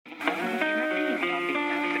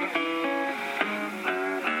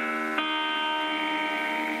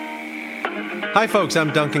Hi folks,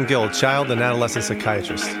 I'm Dunc and Vicki, child and adolescent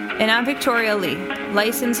psychiatrist. And I'm Victoria Lee,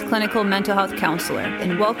 licensed clinical mental health counselor.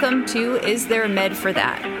 And welcome to Is There a Med for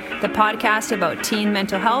That? The podcast about teen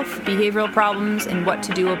mental health, behavioral problems, and what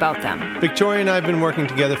to do about them. Victoria and I have been working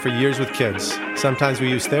together for years with kids. Sometimes we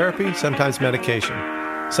use therapy, sometimes medication.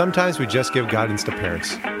 Sometimes we just give guidance to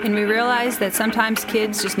parents. And we realize that sometimes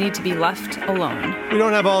kids just need to be left alone. We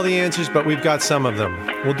don't have all the answers, but we've got some of them.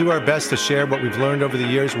 We'll do our best to share what we've learned over the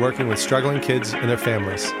years working with struggling kids and their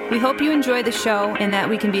families. We hope you enjoy the show and that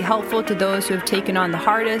we can be helpful to those who have taken on the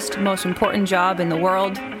hardest, most important job in the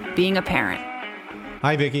world, being a parent.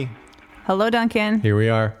 Hi, Vicki. Hello, Duncan. Here we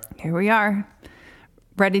are. Here we are.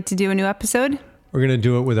 Ready to do a new episode? We're going to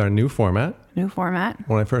do it with our new format. New format.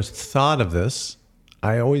 When I first thought of this,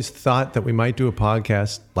 I always thought that we might do a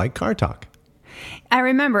podcast like Car Talk. I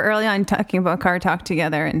remember early on talking about Car Talk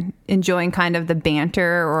together and enjoying kind of the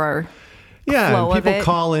banter or flow of it. People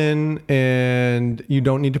call in and you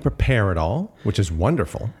don't need to prepare at all, which is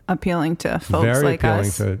wonderful. Appealing to folks Very like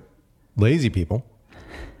us. Very appealing to lazy people.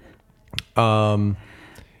 And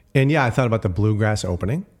yeah, I thought about the bluegrass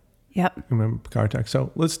opening. Yep. Remember Car Talk?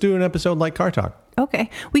 So let's do an episode like Car Talk. Okay.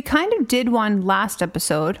 We kind of did one last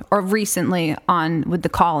episode or recently on with the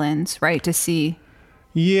call-ins, right? To see.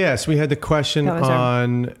 Yes, we had the question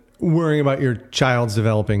on worrying about your child's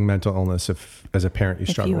developing mental illness if, as a parent, you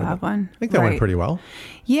struggle with it. If you have one. I think that went pretty well.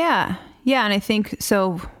 Yeah. Yeah. And I think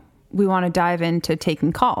so. We want to dive into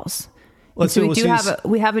taking calls. Let's so see.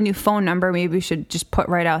 We have a new phone number. Maybe we should just put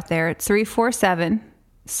right out there. It's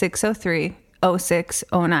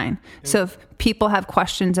 347-603-0609. So if people have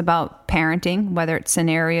questions about parenting, whether it's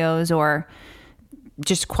scenarios or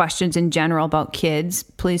just questions in general about kids,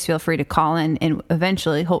 please feel free to call in, and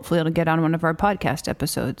eventually, hopefully, it'll get on one of our podcast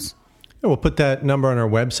episodes. Yeah, we'll put that number on our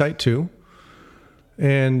website too,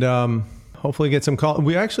 and hopefully get some calls.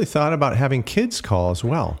 We actually thought about having kids call as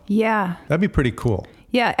well. Yeah. That'd be pretty cool.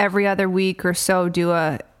 Yeah, every other week or so, do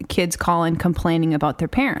a kids call in complaining about their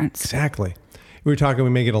parents. Exactly. We were talking, we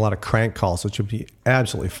may get a lot of crank calls, which would be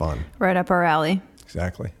absolutely fun. Right up our alley.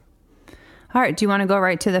 Exactly. All right. Do you want to go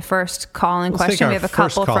right to the first call-in question? We have a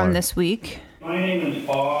couple from this week. My name is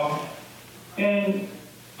Bob, and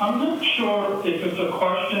I'm not sure if it's a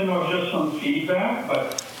question or just some feedback,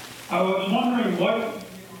 but I was wondering what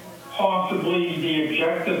possibly the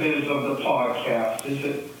objective is of the podcast. Is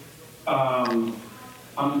it, I'm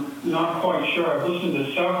not quite sure. I've listened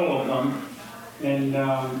to several of them. And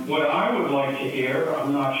what I would like to hear,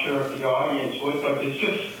 I'm not sure if the audience would, but it's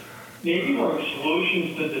just maybe like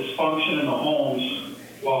solutions to dysfunction in the homes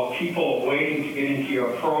while people are waiting to get into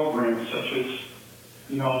your program, such as,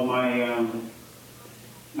 you know,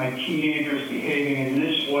 my teenager's behaving in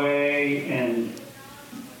this way, and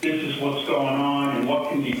this is what's going on, and what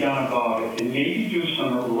can be done about it. And maybe do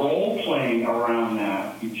some role-playing around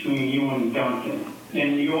that between you and Duncan.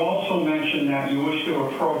 And you also mentioned that you wish there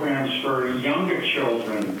were programs for younger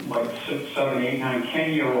children, like 6, 7, 8, 9,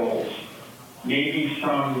 10-year-olds. Maybe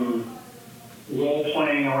some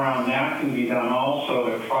role-playing around that can be done also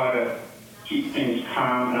to try to keep things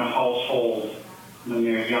calm in a household when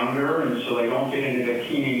they're younger, and so they don't get into their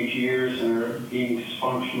teenage years and are being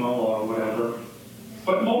dysfunctional or whatever.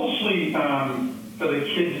 But mostly for the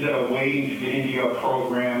kids that are waiting to get into your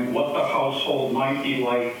program, what the household might be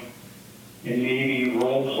like, and maybe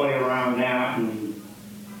role play around that. And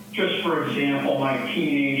just for example, my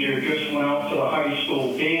teenager just went out to the high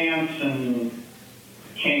school dance and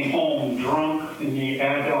came home drunk, and the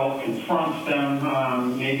adult confronts them.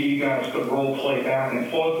 Maybe you guys could role play back and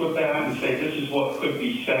forth with that and say, this is what could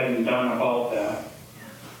be said and done about that.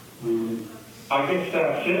 I guess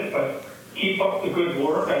that's it, but keep up the good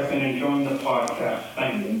work. I've been enjoying the podcast.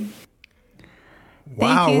 Thank you.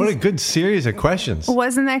 Wow, what a good series of questions.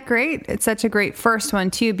 Wasn't that great? It's such a great first one,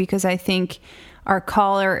 too, because I think our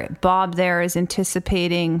caller, Bob, there is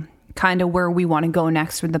anticipating kind of where we want to go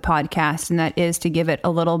next with the podcast, and that is to give it a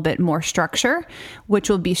little bit more structure, which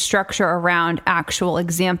will be structure around actual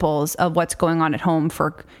examples of what's going on at home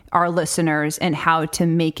for our listeners and how to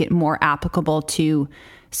make it more applicable to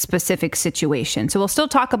specific situation. So we'll still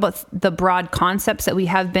talk about the broad concepts that we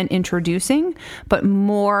have been introducing, but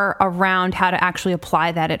more around how to actually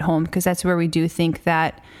apply that at home, because that's where we do think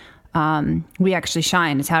that we actually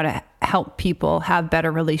shine, is how to help people have better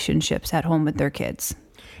relationships at home with their kids.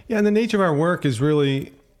 Yeah, and the nature of our work is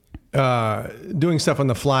really doing stuff on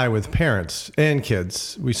the fly with parents and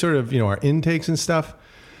kids. We sort of, our intakes and stuff.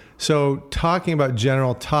 So talking about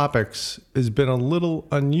general topics has been a little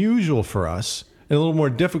unusual for us and a little more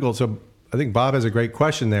difficult. So I think Bob has a great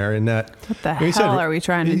question there in that. What the hell are we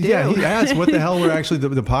trying to do? Yeah, he asked what the hell we're actually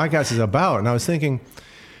the podcast is about. And I was thinking,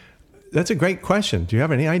 that's a great question. Do you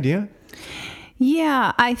have any idea?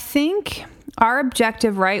 Yeah, I think our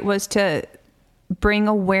objective, right, was to bring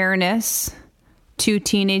awareness to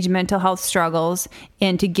teenage mental health struggles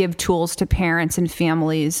and to give tools to parents and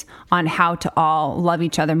families on how to all love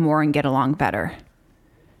each other more and get along better.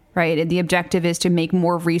 Right? The objective is to make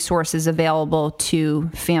more resources available to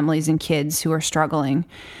families and kids who are struggling.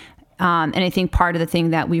 And I think part of the thing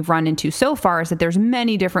that we've run into so far is that there's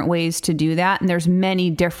many different ways to do that. And there's many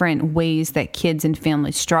different ways that kids and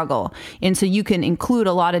families struggle. And so you can include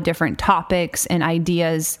a lot of different topics and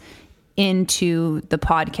ideas into the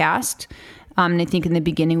podcast. And I think in the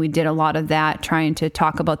beginning we did a lot of that, trying to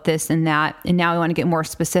talk about this and that. And now we want to get more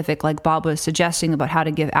specific, like Bob was suggesting, about how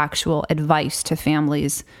to give actual advice to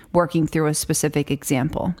families working through a specific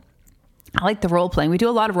example. I like the role playing. We do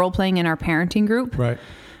a lot of role playing in our parenting group. Right.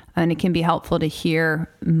 And it can be helpful to hear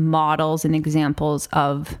models and examples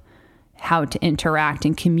of how to interact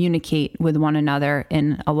and communicate with one another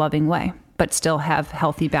in a loving way, but still have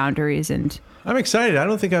healthy boundaries. And I'm excited. I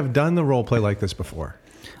don't think I've done the role play like this before.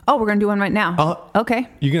 Oh, we're going to do one right now. Okay.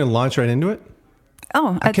 You're going to launch right into it?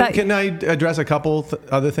 Oh, Can I address a couple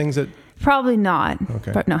other things that... Probably not.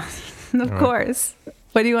 Okay. But no, of course. Right.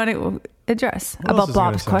 What do you want to address about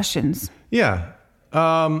Bob's questions? Yeah.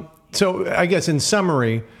 So I guess in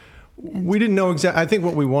summary, we didn't know exactly... I think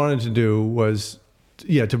what we wanted to do was,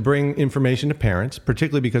 to bring information to parents,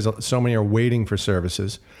 particularly because so many are waiting for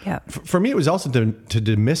services. Yeah. For me, it was also to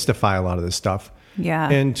demystify a lot of this stuff. Yeah.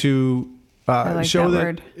 And to show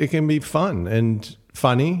that it can be fun and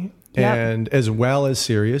funny, and as well as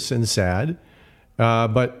serious and sad.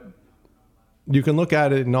 But you can look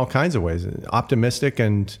at it in all kinds of ways. Optimistic,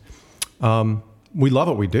 and we love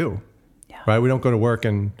what we do. Right? We don't go to work,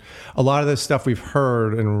 and a lot of the stuff we've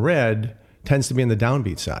heard and read tends to be in the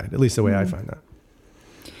downbeat side, at least the way I find that.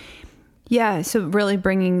 Yeah, so really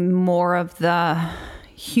bringing more of the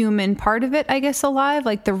human part of it, I guess, alive,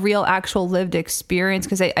 like the real actual lived experience,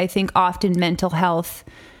 because I think often mental health,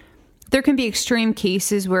 there can be extreme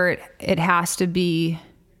cases where it has to be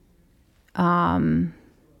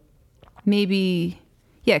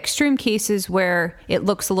extreme cases where it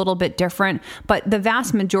looks a little bit different. But the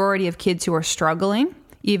vast majority of kids who are struggling,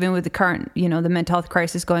 even with the current, the mental health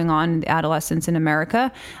crisis going on in adolescents in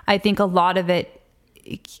America, I think a lot of it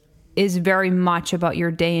is very much about your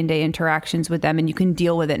day-to-day interactions with them, and you can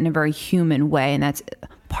deal with it in a very human way. And that's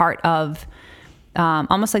part of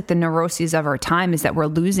almost like the neuroses of our time, is that we're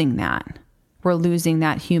losing that. We're losing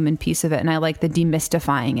that human piece of it. And I like the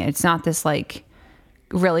demystifying it. It's not this like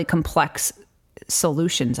really complex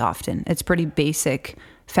solutions often. It's pretty basic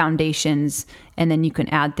foundations, and then you can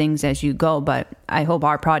add things as you go. But I hope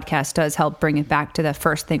our podcast does help bring it back to the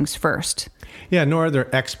first things first. Yeah, nor are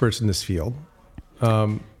there experts in this field.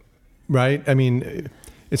 Right? I mean,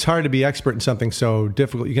 it's hard to be expert in something so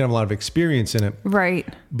difficult. You can have a lot of experience in it. Right.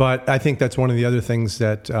 But I think that's one of the other things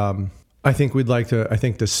that I think we'd like to,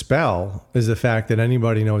 dispel, is the fact that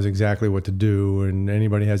anybody knows exactly what to do, and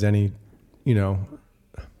anybody has any,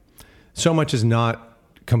 so much is not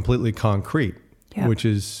completely concrete, which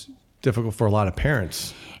is difficult for a lot of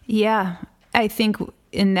parents. Yeah. I think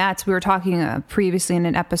in that, we were talking previously in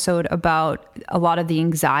an episode about a lot of the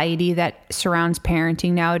anxiety that surrounds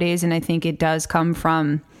parenting nowadays. And I think it does come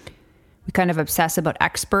from, we kind of obsess about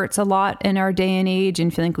experts a lot in our day and age,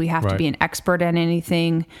 and feel like we have to be an expert at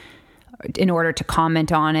anything in order to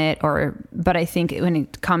comment on it. But I think when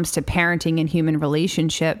it comes to parenting and human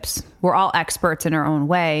relationships, we're all experts in our own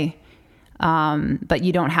way. But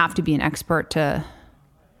you don't have to be an expert to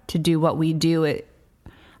do what we do.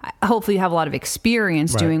 Hopefully you have a lot of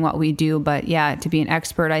experience doing what we do, but to be an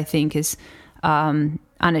expert, I think, is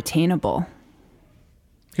unattainable.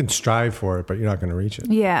 You can strive for it, but you're not going to reach it.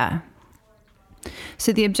 Yeah.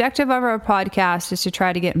 So the objective of our podcast is to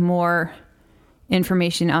try to get more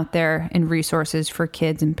information out there and resources for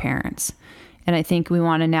kids and parents. And I think we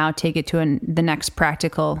want to now take it to the next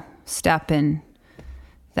practical step in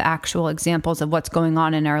the actual examples of what's going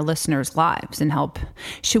on in our listeners' lives and help.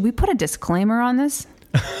 Should we put a disclaimer on this?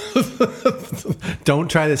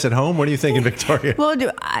 Don't try this at home. What are you thinking, Victoria? Well,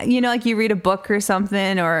 like you read a book or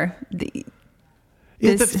something, or the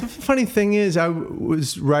funny thing is, I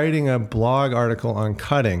was writing a blog article on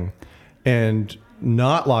cutting and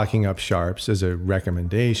not locking up sharps as a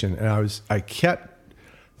recommendation, and I kept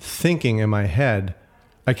thinking in my head,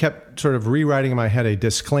 I kept sort of rewriting in my head a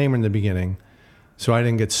disclaimer in the beginning, so I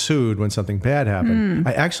didn't get sued when something bad happened.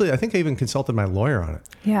 I think I even consulted my lawyer on it.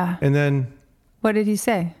 Yeah. And then, what did he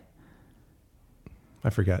say? I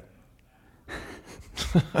forget.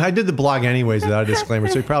 I did the blog anyways without a disclaimer,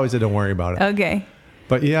 so he probably said, don't worry about it. Okay.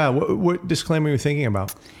 But what disclaimer are you thinking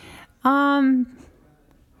about?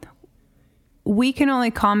 We can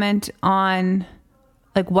only comment on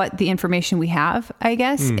like what the information we have, I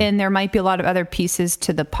guess. And there might be a lot of other pieces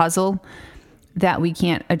to the puzzle that we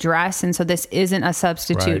can't address. And so this isn't a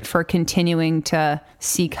substitute for continuing to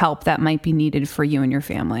seek help that might be needed for you and your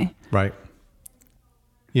family. Right.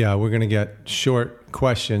 Yeah, we're going to get short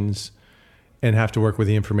questions and have to work with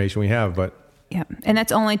the information we have, but yeah. And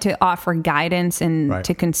that's only to offer guidance and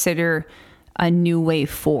to consider a new way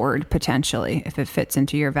forward, potentially, if it fits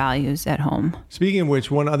into your values at home. Speaking of which,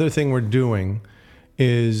 one other thing we're doing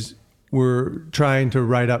is we're trying to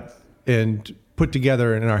write up and put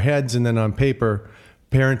together in our heads and then on paper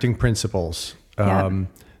parenting principles.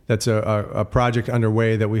 That's a project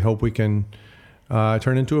underway that we hope we can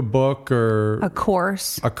turn into a book or a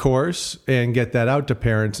course and get that out to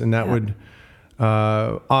parents. And that would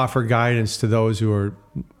offer guidance to those who are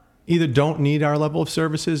either don't need our level of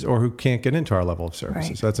services or who can't get into our level of services.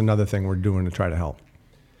 Right. So that's another thing we're doing to try to help.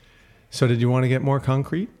 So did you want to get more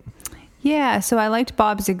concrete? Yeah. So I liked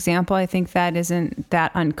Bob's example. I think that isn't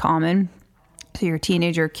that uncommon. So your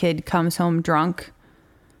teenager kid comes home drunk.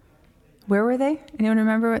 Where were they? Anyone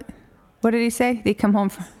remember what did he say? They come home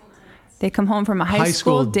from a high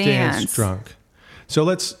school dance drunk. So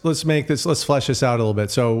let's flesh this out a little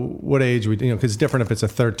bit. So what age because it's different if it's a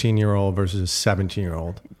 13-year-old versus a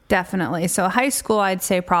 17-year-old. Definitely. So high school, I'd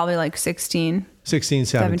say probably like 16,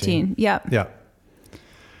 17. Yep. Yeah.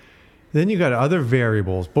 Then you got other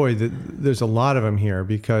variables. Boy, there's a lot of them here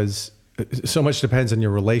because so much depends on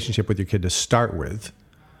your relationship with your kid to start with.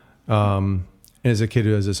 Is a kid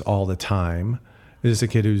who does this all the time? Is this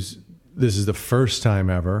a kid this is the first time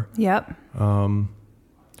ever? Yep.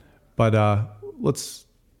 But let's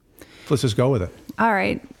just go with it. All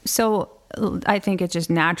right. So I think it's just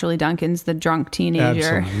naturally Duncan's the drunk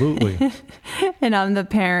teenager. Absolutely. And I'm the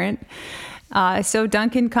parent. So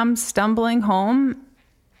Duncan comes stumbling home.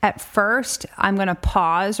 At first, I'm going to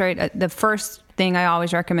pause, right? The first thing I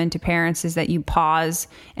always recommend to parents is that you pause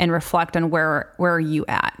and reflect on where are you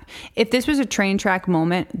at. If this was a train track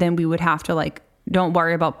moment, then we would have to don't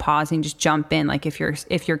worry about pausing, just jump in. Like if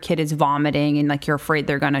your kid is vomiting and you're afraid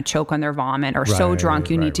they're going to choke on their vomit or so drunk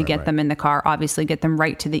you need to get them in the car, obviously get them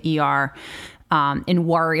right to the ER and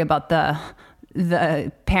worry about the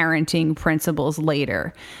parenting principles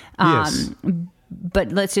later. Yes.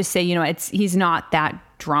 But let's just say, he's not that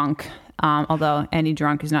drunk, although any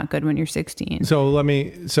drunk is not good when you're 16. So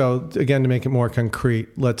again, to make it more concrete,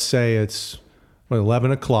 let's say it's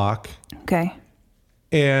 11 o'clock. Okay.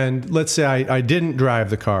 And let's say I didn't drive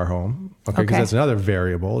the car home, okay, because that's another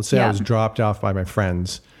variable. Let's say I was dropped off by my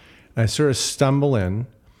friends. And I sort of stumble in,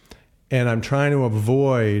 and I'm trying to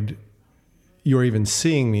avoid you're even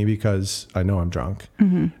seeing me because I know I'm drunk.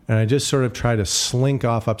 Mm-hmm. And I just sort of try to slink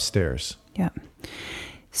off upstairs. Yeah.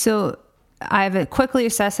 So I've quickly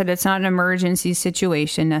assessed that it's not an emergency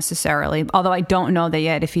situation necessarily, although I don't know that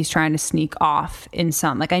yet if he's trying to sneak off in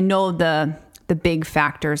some. I know the big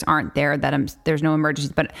factors aren't there, that there's no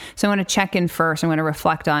emergency. But so I'm going to check in first. I'm going to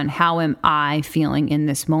reflect on how am I feeling in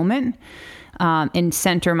this moment, and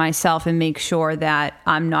center myself and make sure that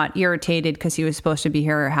I'm not irritated because he was supposed to be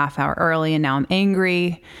here a half hour early and now I'm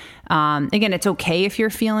angry. Again, it's okay if you're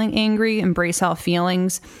feeling angry, embrace all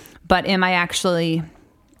feelings, but am I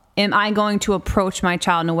going to approach my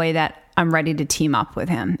child in a way that I'm ready to team up with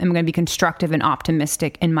him? I'm going to be constructive and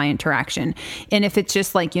optimistic in my interaction. And if it's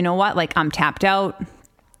just I'm tapped out,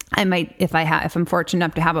 I might, if I'm fortunate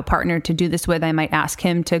enough to have a partner to do this with, I might ask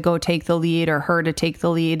him to go take the lead or her to take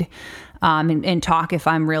the lead, and talk if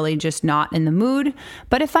I'm really just not in the mood.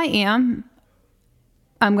 But if I am,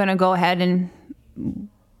 I'm going to go ahead and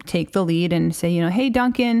take the lead and say, hey,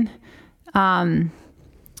 Duncan,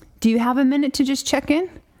 do you have a minute to just check in?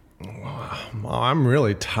 Oh, I'm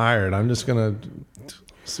really tired. I'm just going to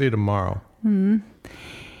see you tomorrow. Mm-hmm.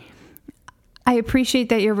 I appreciate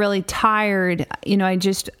that you're really tired.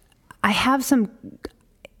 I have some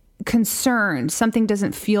concerns. Something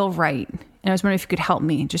doesn't feel right. And I was wondering if you could help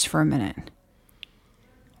me just for a minute.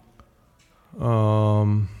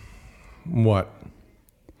 What?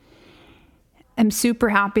 I'm super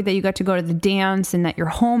happy that you got to go to the dance and that you're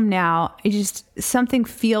home now. Something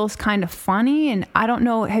feels kind of funny, and I don't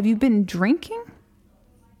know. Have you been drinking?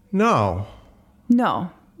 No.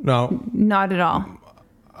 Not at all.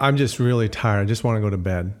 I'm just really tired. I just want to go to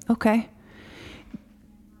bed. Okay.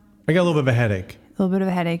 I got a little bit of a headache. A little bit of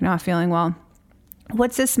a headache, not feeling well.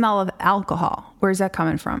 What's the smell of alcohol? Where's that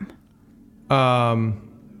coming from? Some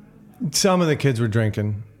of the kids were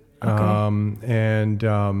drinking. Okay.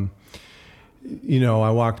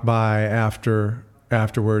 I walked by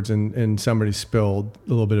afterwards and somebody spilled a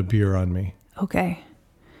little bit of beer on me. Okay.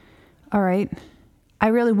 All right. I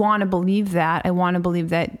really want to believe that. I want to believe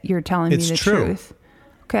that you're telling me the truth.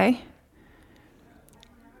 Okay.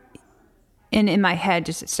 And in my head,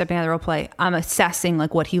 just stepping out of the role play, I'm assessing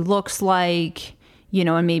like what he looks like, you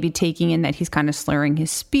know, and maybe taking in that he's kind of slurring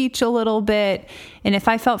his speech a little bit. And if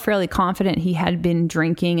I felt fairly confident he had been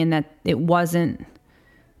drinking and that it wasn't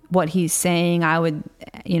what he's saying, I would,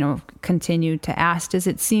 you know, continue to ask, does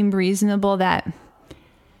it seem reasonable that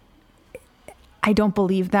I don't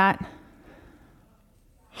believe that?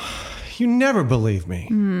 You never believe me.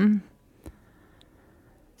 Mm-hmm.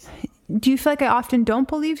 Do you feel like I often don't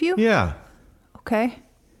believe you? Yeah. Okay.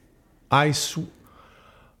 I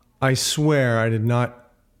swear I did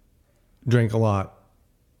not drink a lot.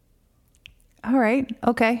 All right.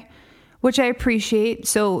 Okay. Which I appreciate.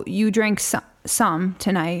 So you drank some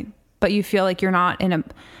tonight, but you feel like you're not I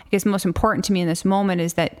guess most important to me in this moment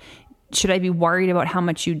is that, should I be worried about how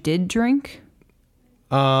much you did drink?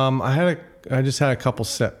 I just had a couple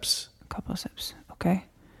sips. Okay.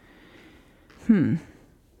 I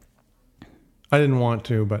didn't want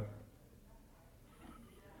to, but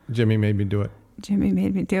Jimmy made me do it.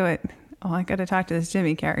 Oh, I got to talk to this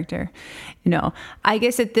Jimmy character. You know, I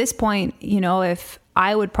guess at this point, you know, if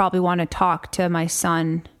I would probably want to talk to my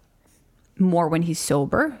son more when he's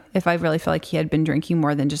sober, if I really feel like he had been drinking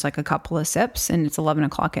more than just like a couple of sips and it's 11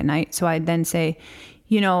 o'clock at night. So I'd then say,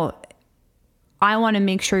 you know, I want to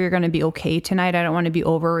make sure you're going to be okay tonight. I don't want to be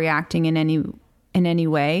overreacting in any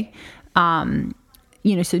way.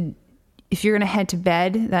 You know, so if you're going to head to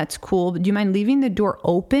bed, that's cool. But do you mind leaving the door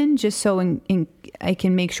open just so I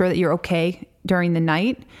can make sure that you're okay during the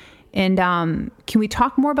night? And can we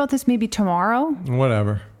talk more about this maybe tomorrow?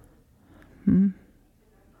 Whatever.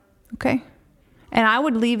 Okay. And I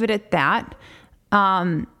would leave it at that.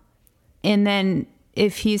 And then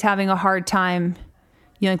if he's having a hard time,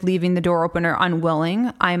 you know, like leaving the door open or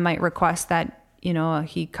unwilling, I might request that, you know,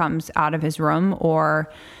 he comes out of his room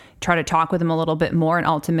or try to talk with him a little bit more. And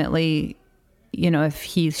ultimately, you know, if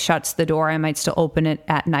he shuts the door, I might still open it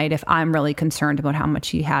at night if I'm really concerned about how much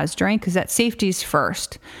he has drank, because that safety's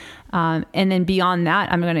first. And then beyond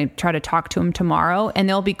that, I'm going to try to talk to him tomorrow, and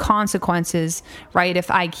there'll be consequences, right?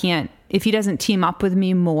 If he doesn't team up with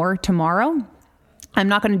me more tomorrow, I'm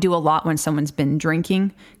not going to do a lot when someone's been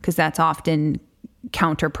drinking, because that's often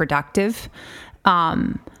counterproductive.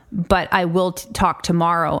 But I will talk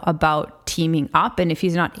tomorrow about teaming up. And if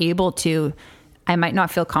he's not able to, I might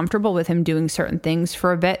not feel comfortable with him doing certain things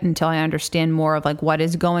for a bit until I understand more of like what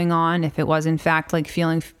is going on. If it was in fact like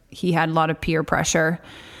feeling he had a lot of peer pressure.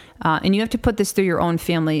 And you have to put this through your own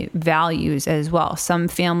family values as well. Some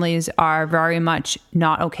families are very much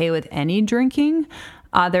not okay with any drinking.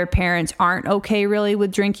 Their parents aren't okay really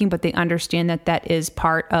with drinking, but they understand that that is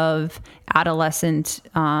part of adolescent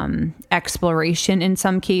exploration in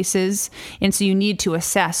some cases. And so you need to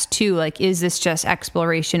assess too, like, is this just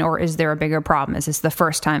exploration or is there a bigger problem? Is this the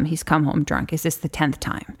first time he's come home drunk? Is this the 10th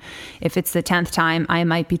time? If it's the 10th time, I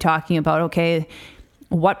might be talking about, okay,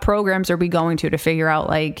 what programs are we going to figure out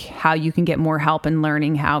like how you can get more help in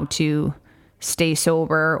learning how to stay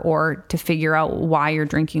sober or to figure out why you're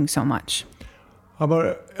drinking so much? How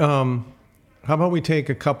about we take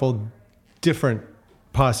a couple different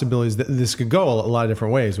possibilities that this could go a lot of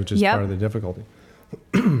different ways, which is part of the difficulty.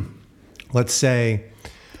 Let's say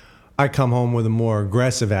I come home with a more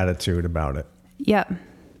aggressive attitude about it. Yep.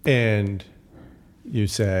 And you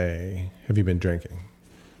say, have you been drinking?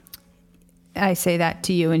 I say that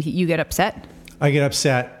to you and you get upset? I get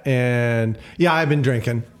upset and yeah, I've been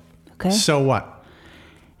drinking. Okay. So what?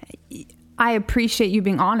 I appreciate you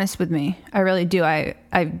being honest with me. I really do. I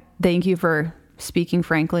thank you for speaking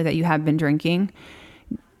frankly that you have been drinking.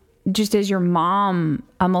 Just as your mom,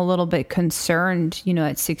 I'm a little bit concerned, you know,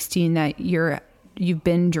 at 16 that you've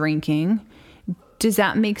been drinking. Does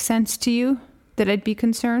that make sense to you that I'd be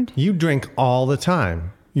concerned? You drink all the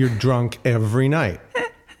time. You're drunk every night.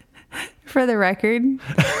 For the record,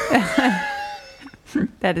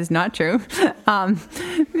 that is not true.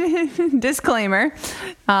 Disclaimer.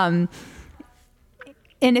 But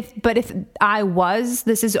if I was,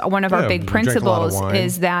 this is one of our big principles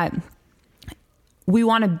is that we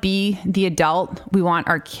want to be the adult we want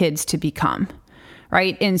our kids to become,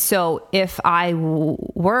 right? And so if I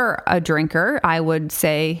were a drinker, I would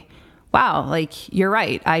say, wow, like you're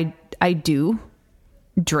right. I do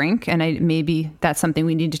drink, and maybe that's something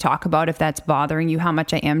we need to talk about if that's bothering you, how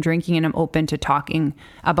much I am drinking, and I'm open to talking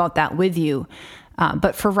about that with you.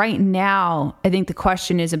 But for right now, I think the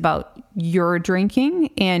question is about your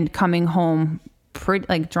drinking and coming home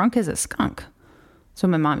like drunk as a skunk. That's what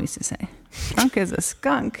my mom used to say. Drunk as a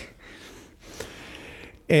skunk.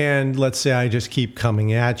 And let's say I just keep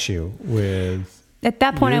coming at you with, at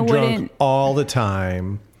that point, I you're wouldn't. drunk all the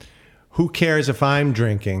time. Who cares if I'm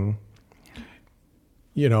drinking?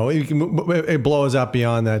 It blows up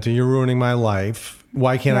beyond that. You're ruining my life.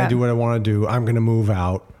 Why can't I do what I want to do? I'm going to move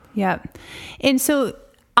out. Yep. And so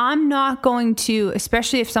I'm not going to,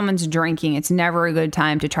 especially if someone's drinking, it's never a good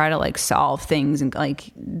time to try to like solve things and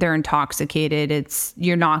like they're intoxicated.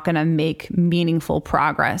 You're not going to make meaningful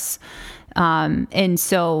progress. And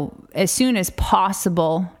so as soon as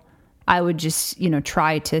possible, I would just,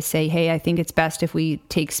 try to say, hey, I think it's best if we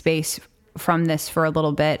take space from this for a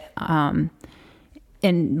little bit,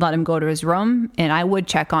 and let him go to his room. And I would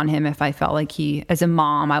check on him if I felt like as a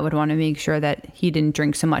mom, I would want to make sure that he didn't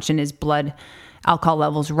drink so much and his blood alcohol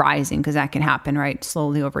levels rising, because that can happen, right?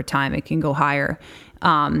 Slowly over time, it can go higher.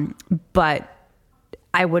 But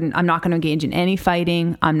I'm not going to engage in any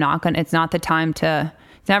fighting. It's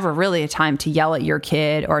never really a time to yell at your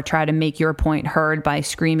kid or try to make your point heard by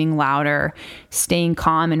screaming louder. Staying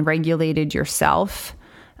calm and regulated yourself.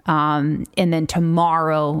 And then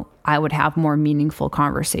tomorrow I would have more meaningful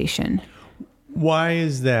conversation. Why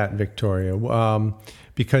is that, Victoria?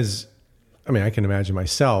 Because, I can imagine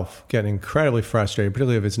myself getting incredibly frustrated,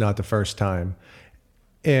 particularly if it's not the first time,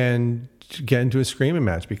 and get into a screaming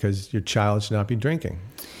match because your child should not be drinking.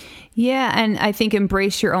 Yeah, and I think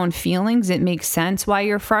embrace your own feelings. It makes sense why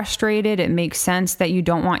you're frustrated. It makes sense that you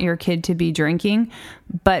don't want your kid to be drinking,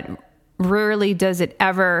 but rarely does it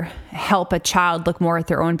ever help a child look more at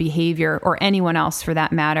their own behavior, or anyone else for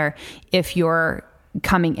that matter, if you're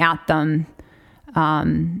coming at them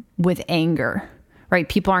with anger, right?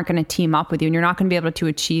 People aren't going to team up with you, and you're not going to be able to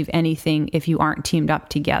achieve anything if you aren't teamed up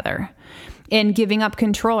together. And giving up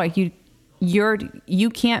control, like you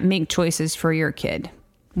can't make choices for your kid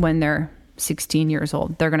when they're 16 years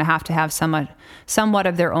old. They're going to have somewhat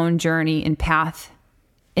of their own journey and path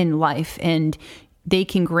in life, and they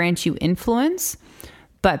can grant you influence,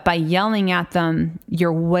 but by yelling at them,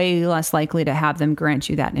 you're way less likely to have them grant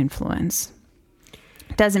you that influence.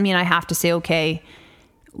 Doesn't mean I have to say, okay,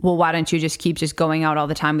 well, why don't you just keep going out all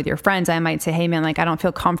the time with your friends? I might say, hey man, I don't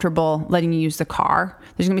feel comfortable letting you use the car.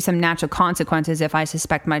 There's gonna be some natural consequences if I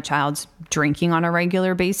suspect my child's drinking on a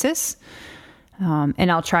regular basis.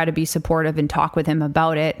 And I'll try to be supportive and talk with him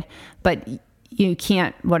about it. But you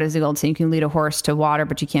can't, what is the old saying? You can lead a horse to water,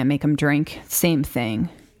 but you can't make him drink. Same thing.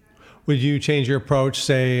 Would you change your approach?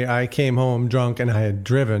 Say I came home drunk and I had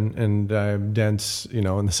driven and I have dents,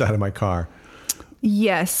 on the side of my car.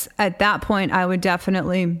 Yes. At that point, I would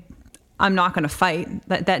definitely, I'm not going to fight.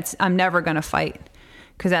 I'm never going to fight,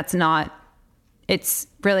 because it's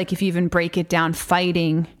really like, if you even break it down,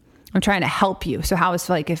 fighting, I'm trying to help you. So how is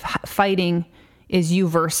if fighting is you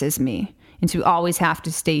versus me? And so we always have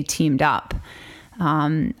to stay teamed up.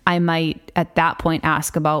 I might at that point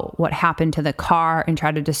ask about what happened to the car and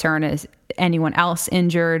try to discern, is anyone else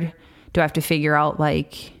injured? Do I have to figure out do I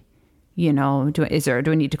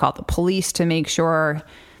need to call the police to make sure,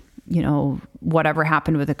 whatever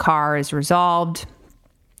happened with the car is resolved?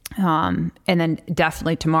 And then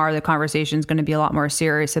definitely tomorrow, the conversation is going to be a lot more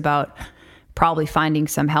serious about probably finding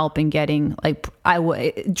some help and getting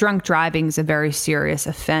drunk driving is a very serious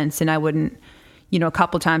offense. And I wouldn't, a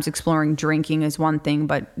couple times exploring drinking is one thing,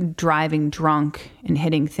 but driving drunk and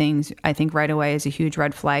hitting things, I think right away is a huge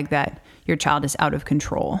red flag that your child is out of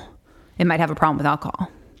control. It might have a problem with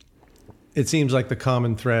alcohol. It seems like the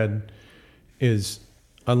common thread is,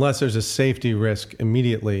 unless there's a safety risk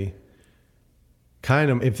immediately,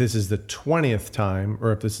 kind of if this is the 20th time,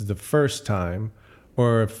 or if this is the first time,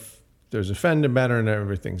 or if there's a fender bender and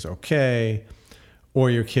everything's okay, or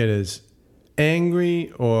your kid is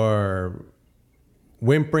angry or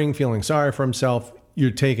whimpering, feeling sorry for himself,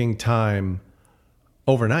 you're taking time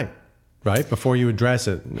overnight, right? Before you address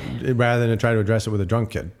it, rather than try to address it with a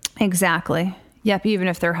drunk kid. Exactly. Yep. Even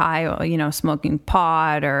if they're high, smoking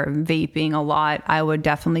pot or vaping a lot, I would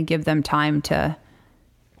definitely give them time to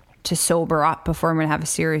sober up before I'm going to have a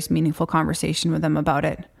serious, meaningful conversation with them about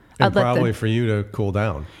it. And probably for you to cool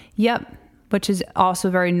down. Yep. Which is also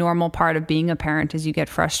a very normal part of being a parent, is you get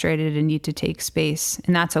frustrated and need to take space,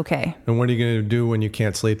 and that's okay. And what are you going to do when you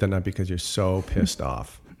can't sleep that night because you're so pissed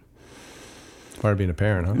off? It's part of being a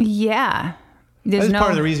parent, huh? Yeah. That's part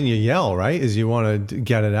of the reason you yell, right? Is you want to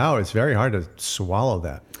get it out. It's very hard to swallow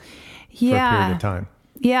that for a period of time.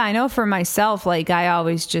 Yeah, I know for myself, I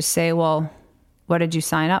always just say, well, what did you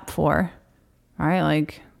sign up for? All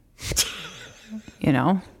right,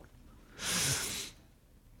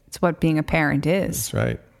 it's what being a parent is. That's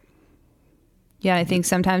right. Yeah, I think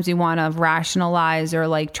sometimes we want to rationalize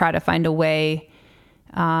or try to find a way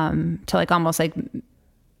to almost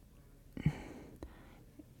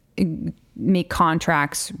make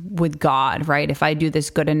contracts with God, right? If I do this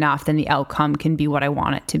good enough, then the outcome can be what I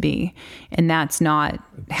want it to be. And that's not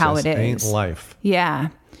how it is. Ain't life. Yeah.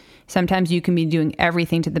 Sometimes you can be doing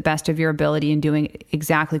everything to the best of your ability and doing it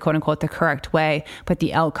exactly, quote unquote, the correct way, but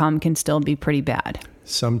the outcome can still be pretty bad.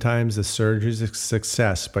 Sometimes the surgery is a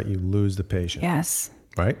success, but you lose the patient. Yes.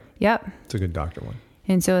 Right? Yep. It's a good doctor one.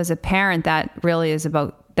 And so as a parent, that really is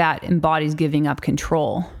about, that embodies giving up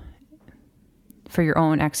control for your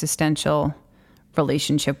own existential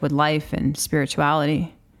relationship with life and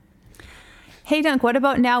spirituality. Hey, Dunc, what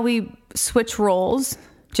about now we switch roles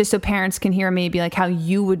just so parents can hear maybe like how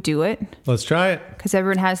you would do it? Let's try it. Because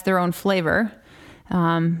everyone has their own flavor.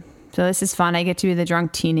 So this is fun. I get to be the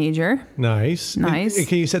drunk teenager. Nice.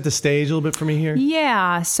 Can you set the stage a little bit for me here?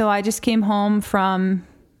 Yeah. So I just came home from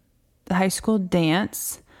the high school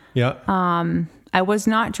dance. Yeah. I was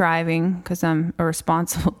not driving because I'm a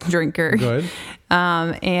responsible drinker. Good.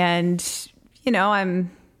 And, you know,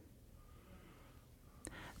 I'm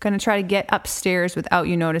going to try to get upstairs without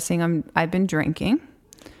you noticing I've been drinking.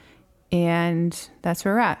 And that's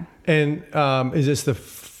where we're at. And is this the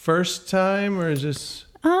first time or is this?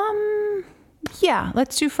 Yeah,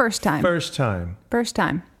 let's do first time. First time. First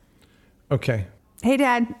time. Okay. Hey,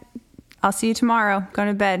 Dad. I'll see you tomorrow. Go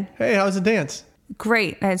to bed. Hey, how's the dance?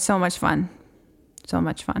 Great. I had so much fun. So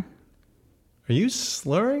much fun. Are you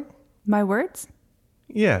slurring? My words?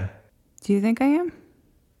 Yeah. Do you think I am?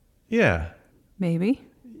 Yeah. Maybe.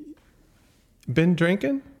 Been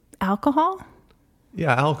drinking? Alcohol?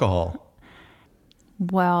 Yeah, alcohol.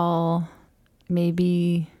 Well,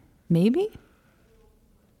 maybe.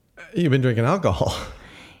 You've been drinking alcohol.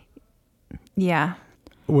 Yeah.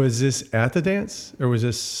 Was this at the dance or was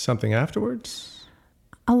this something afterwards?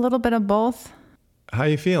 A little bit of both. How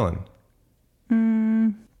you feeling?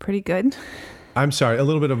 Pretty good. I'm sorry, a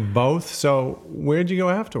little bit of both. So where'd you go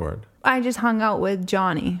afterward? I just hung out with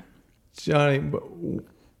Johnny. Johnny,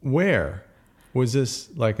 where? Was this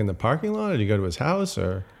like in the parking lot or did you go to his house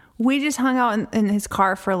or? We just hung out in his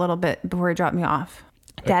car for a little bit before he dropped me off.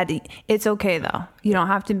 Daddy, it's okay though. You don't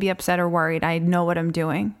have to be upset or worried. I know what I'm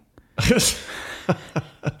doing.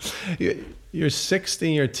 You're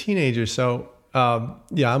 16, you're a teenager. So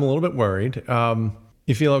yeah, I'm a little bit worried.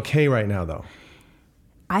 You feel okay right now though?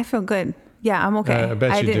 I feel good. Yeah, I'm okay. I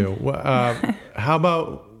bet you do. How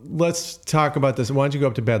about, let's talk about this. Why don't you go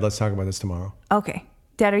up to bed? Let's talk about this tomorrow. Okay.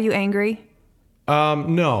 Dad, are you angry?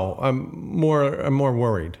 No, I'm more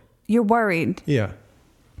worried. You're worried? Yeah.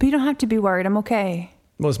 But you don't have to be worried. I'm okay.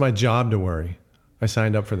 Well, it's my job to worry. I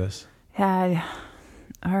signed up for this. Dad,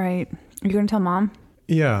 all right. Are you going to tell Mom?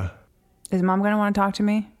 Yeah. Is Mom going to want to talk to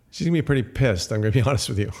me? She's going to be pretty pissed. I'm going to be honest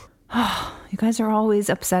with you. You guys are always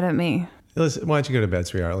upset at me. Listen, why don't you go to bed,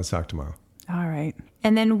 sweetheart? Let's talk tomorrow. All right.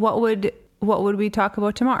 And then what would we talk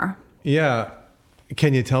about tomorrow? Yeah.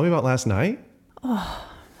 Can you tell me about last night?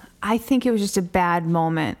 I think it was just a bad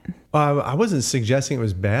moment. I wasn't suggesting it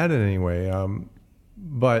was bad in any way.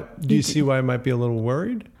 But do you see why I might be a little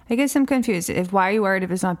worried? I guess I'm confused. Why are you worried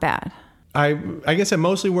if it's not bad? I guess I'm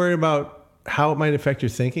mostly worried about how it might affect your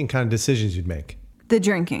thinking, kind of decisions you'd make. The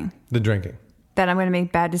drinking. The drinking. That I'm going to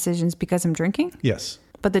make bad decisions because I'm drinking? Yes.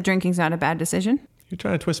 But the drinking's not a bad decision? You're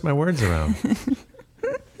trying to twist my words around.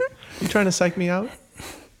 You trying to psych me out?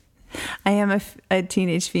 I am a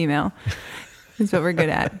teenage female. That's what we're good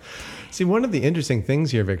at. See, one of the interesting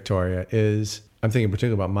things here, Victoria, is I'm thinking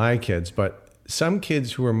particularly about my kids, but some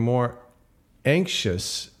kids who are more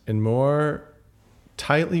anxious and more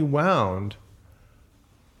tightly wound,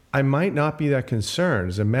 I might not be that concerned.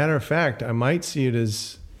 As a matter of fact, I might see it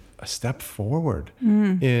as a step forward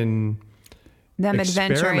in them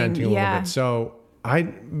experimenting a little bit. So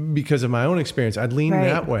because of my own experience, I'd lean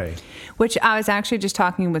that way. Which I was actually just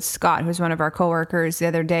talking with Scott, who's one of our coworkers, the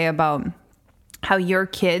other day about how your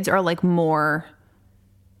kids are like more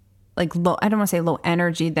like low, I don't want to say low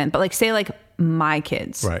energy then, but like say like my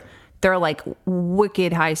kids. Right. They're like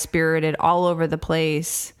wicked high spirited all over the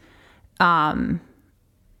place.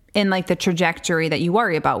 In like the trajectory that you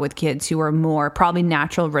worry about with kids who are more probably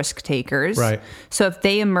natural risk takers. Right. So if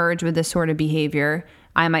they emerge with this sort of behavior,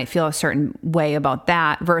 I might feel a certain way about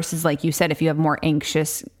that versus like you said, if you have more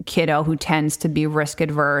anxious kiddo who tends to be risk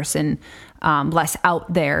adverse and less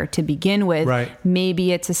out there to begin with,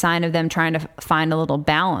 maybe it's a sign of them trying to find a little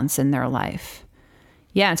balance in their life.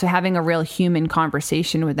 Yeah. And so having a real human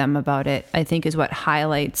conversation with them about it, I think is what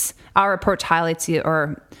highlights, our approach highlights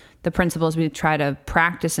the principles we try to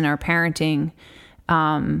practice in our parenting,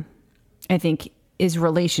 I think is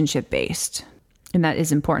relationship based. And that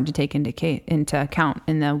is important to take into account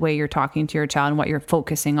in the way you're talking to your child and what you're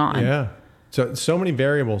focusing on. Yeah. So many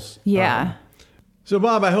variables. Yeah. So,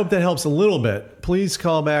 Bob, I hope that helps a little bit. Please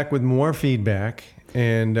call back with more feedback.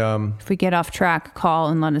 And if we get off track, call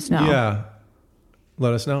and let us know. Yeah.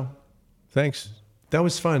 Let us know. Thanks. That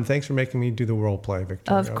was fun. Thanks for making me do the role play,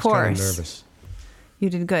 Victoria. Of course. I was kind of nervous. You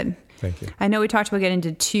did good. Thank you. I know we talked about getting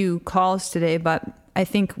to 2 calls today, but I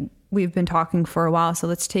think we've been talking for a while, so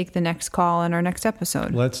let's take the next call in our next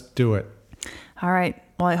episode. Let's do it. All right.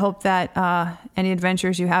 Well, I hope that any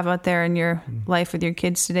adventures you have out there in your life with your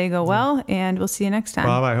kids today go well, and we'll see you next time.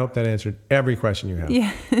 Bob, I hope that answered every question you have.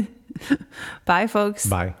 Yeah. Bye, folks.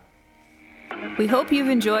 Bye. We hope you've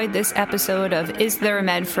enjoyed this episode of Is There a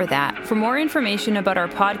Med for That? For more information about our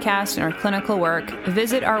podcast and our clinical work,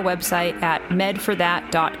 visit our website at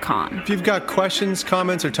medforthat.com. If you've got questions,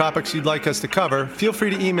 comments, or topics you'd like us to cover, feel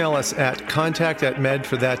free to email us at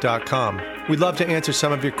contact@medforthat.com. We'd love to answer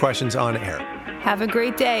some of your questions on air. Have a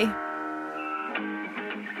great day.